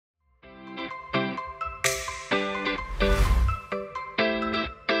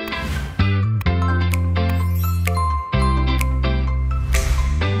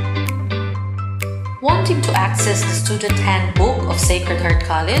wanting to access the student handbook of Sacred Heart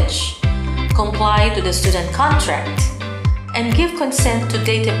College, comply to the student contract, and give consent to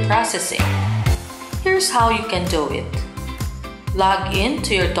data processing. Here's how you can do it. Log in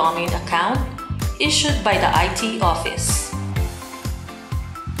to your domain account issued by the IT office.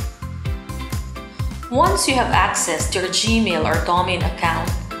 Once you have access to your Gmail or domain account,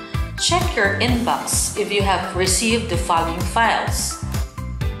 check your inbox if you have received the following files: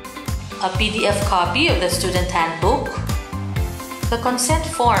 a PDF copy of the student handbook, the consent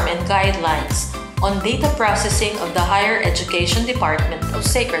form and guidelines on data processing of the Higher Education Department of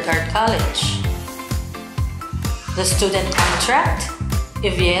Sacred Heart College, the student contract.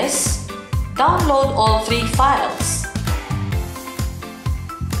 If yes, download all 3 files.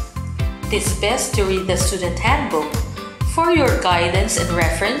 It is best to read the student handbook for your guidance and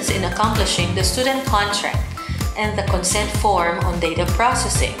reference in accomplishing the student contract and the consent form on data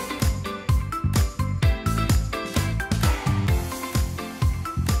processing.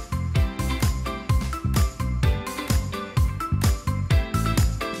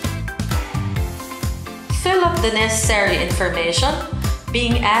 Fill up the necessary information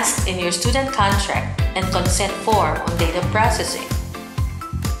being asked in your student contract and consent form on data processing.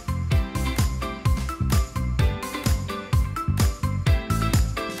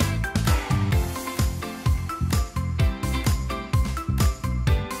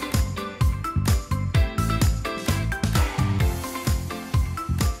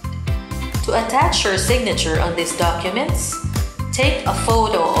 To attach your signature on these documents, take a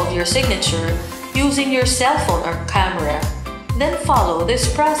photo of your signature using your cell phone or camera, then follow this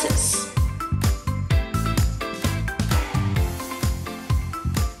process.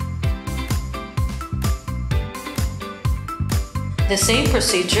 The same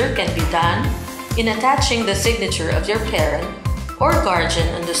procedure can be done in attaching the signature of your parent or guardian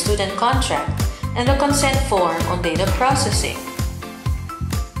on the student contract and the consent form on data processing.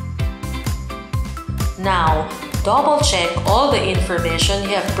 Now, double-check all the information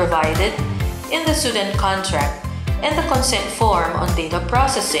you have provided in the student contract and the consent form on data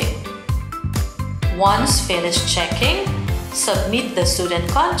processing. Once finished checking, submit the student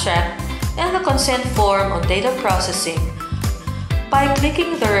contract and the consent form on data processing by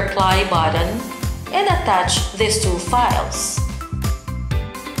clicking the reply button and attach these 2 files.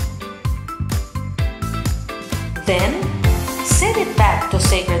 Then, send it back to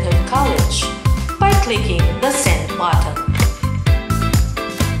Sacred Heart College by clicking the Send button.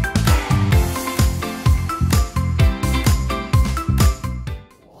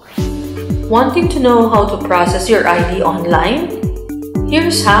 Wanting to know how to process your ID online?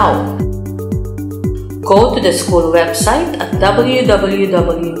 Here's how. Go to the school website at www.shc.edu.ph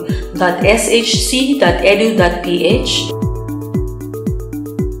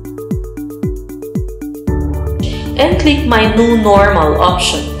and click My New Normal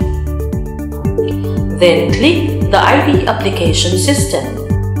option. Then click the ID application system.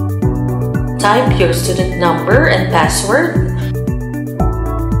 Type your student number and password.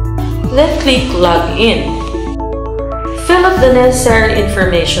 Then click Login. Fill up the necessary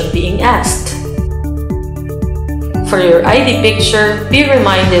information being asked. For your ID picture, be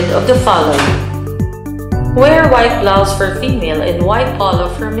reminded of the following. Wear white blouse for female and white polo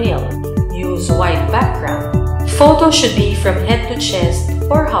for male. Use white background. Photo should be from head to chest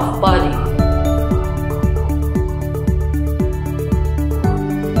or half body.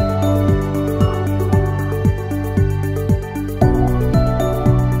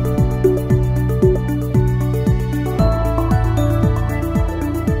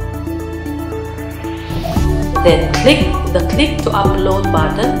 Then click the Click to Upload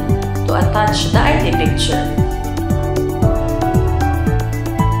button to attach the ID picture.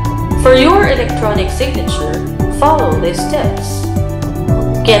 For your electronic signature, follow these steps.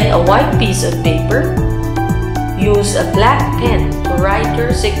 Get a white piece of paper. Use a black pen to write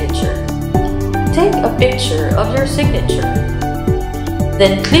your signature. Take a picture of your signature.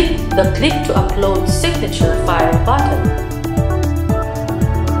 Then click the Click to Upload Signature File button.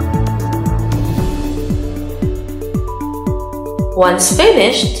 Once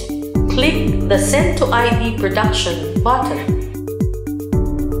finished, click the Send to ID Production button.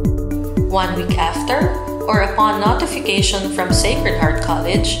 1 week after, or upon notification from Sacred Heart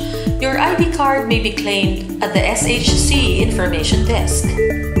College, your ID card may be claimed at the SHC Information Desk.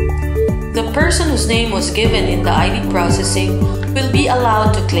 The person whose name was given in the ID processing will be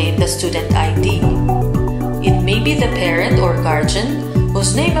allowed to claim the student ID. It may be the parent or guardian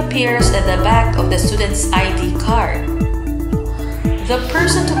whose name appears at the back of the student's ID card. The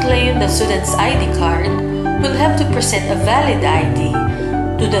person to claim the student's ID card will have to present a valid ID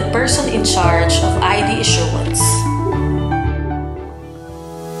to the person in charge of ID issuance.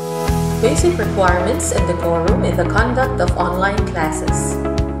 Basic requirements and decorum in the conduct of online classes.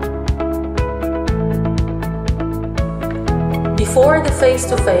 Before the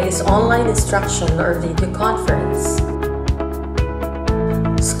face-to-face online instruction or video conference.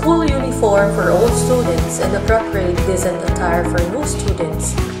 School uniform for all students and appropriate decent attire for new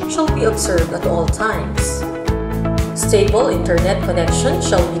students shall be observed at all times. Stable internet connection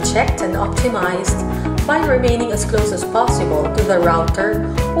shall be checked and optimized by remaining as close as possible to the router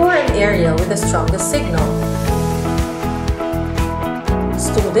or an area with the strongest signal.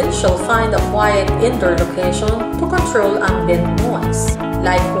 Students shall find a quiet indoor location to control ambient noise.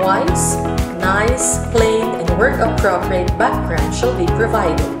 Likewise, nice, plain, and work-appropriate background shall be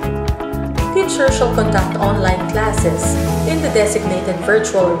provided. Teachers shall conduct online classes in the designated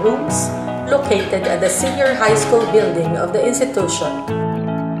virtual rooms located at the senior high school building of the institution.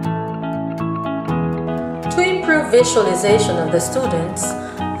 To improve visualization of the students,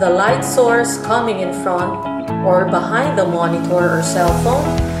 the light source coming in front or behind the monitor or cell phone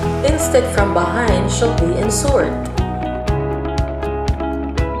instead from behind shall be ensured.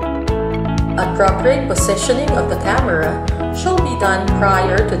 Appropriate positioning of the camera shall be done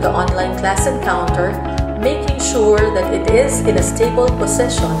prior to the online class encounter, making sure that it is in a stable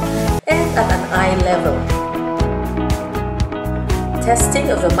position and at an eye level. Testing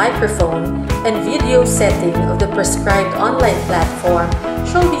of the microphone and video setting of the prescribed online platform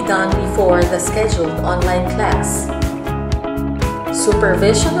shall be done before the scheduled online class.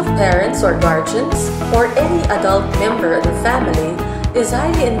 Supervision of parents or guardians or any adult member of the family is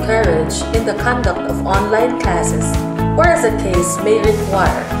highly encouraged in the conduct of online classes or as the case may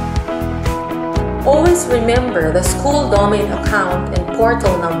require. Always remember the school domain account and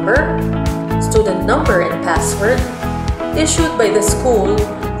portal number, student number and password issued by the school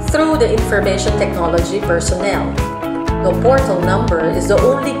through the information technology personnel. The portal number is the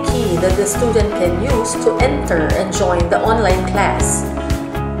only key that the student can use to enter and join the online class.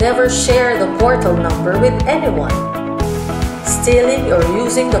 Never share the portal number with anyone. Stealing or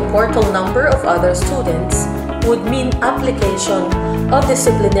using the portal number of other students would mean application of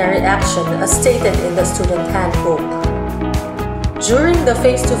disciplinary action as stated in the student handbook. During the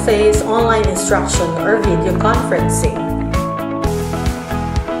face-to-face online instruction or video conferencing,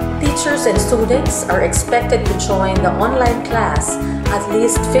 teachers and students are expected to join the online class at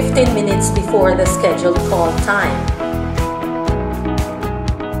least 15 minutes before the scheduled call time.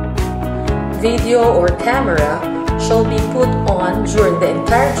 Video or camera shall be put on during the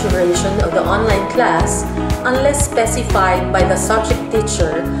entire duration of the online class unless specified by the subject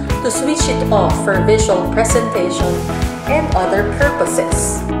teacher to switch it off for visual presentation and other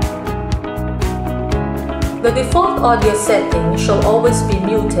purposes. The default audio setting shall always be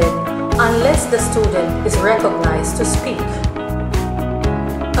muted unless the student is recognized to speak.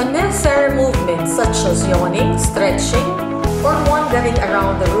 Unnecessary movements such as yawning, stretching, or wandering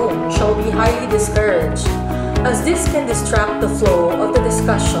around the room shall be highly discouraged, as this can distract the flow of the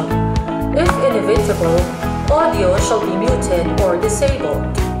discussion. If inevitable, audio shall be muted or disabled.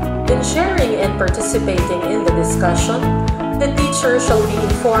 In sharing and participating in the discussion, the teacher shall be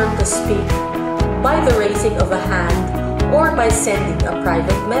informed to speak by the raising of a hand or by sending a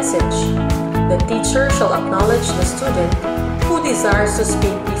private message. The teacher shall acknowledge the student who desires to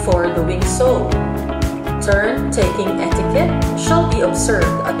speak before doing so. Turn-taking etiquette shall be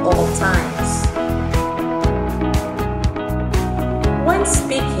observed at all times. When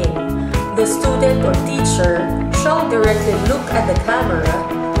speaking, the student or teacher shall directly look at the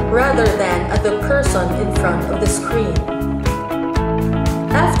camera rather than at the person in front of the screen.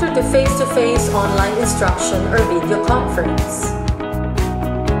 After the face-to-face online instruction or video conference.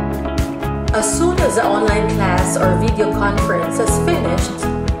 As soon as the online class or video conference has finished,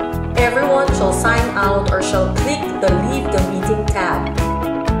 everyone shall sign out or shall click the Leave the Meeting tab.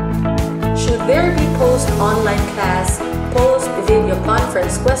 Should there be post-online class, post-video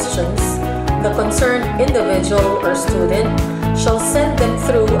conference questions, the concerned individual or student shall send them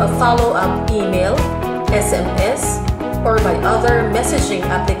through a follow-up email, SMS, or by other messaging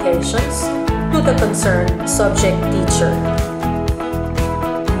applications to the concerned subject teacher.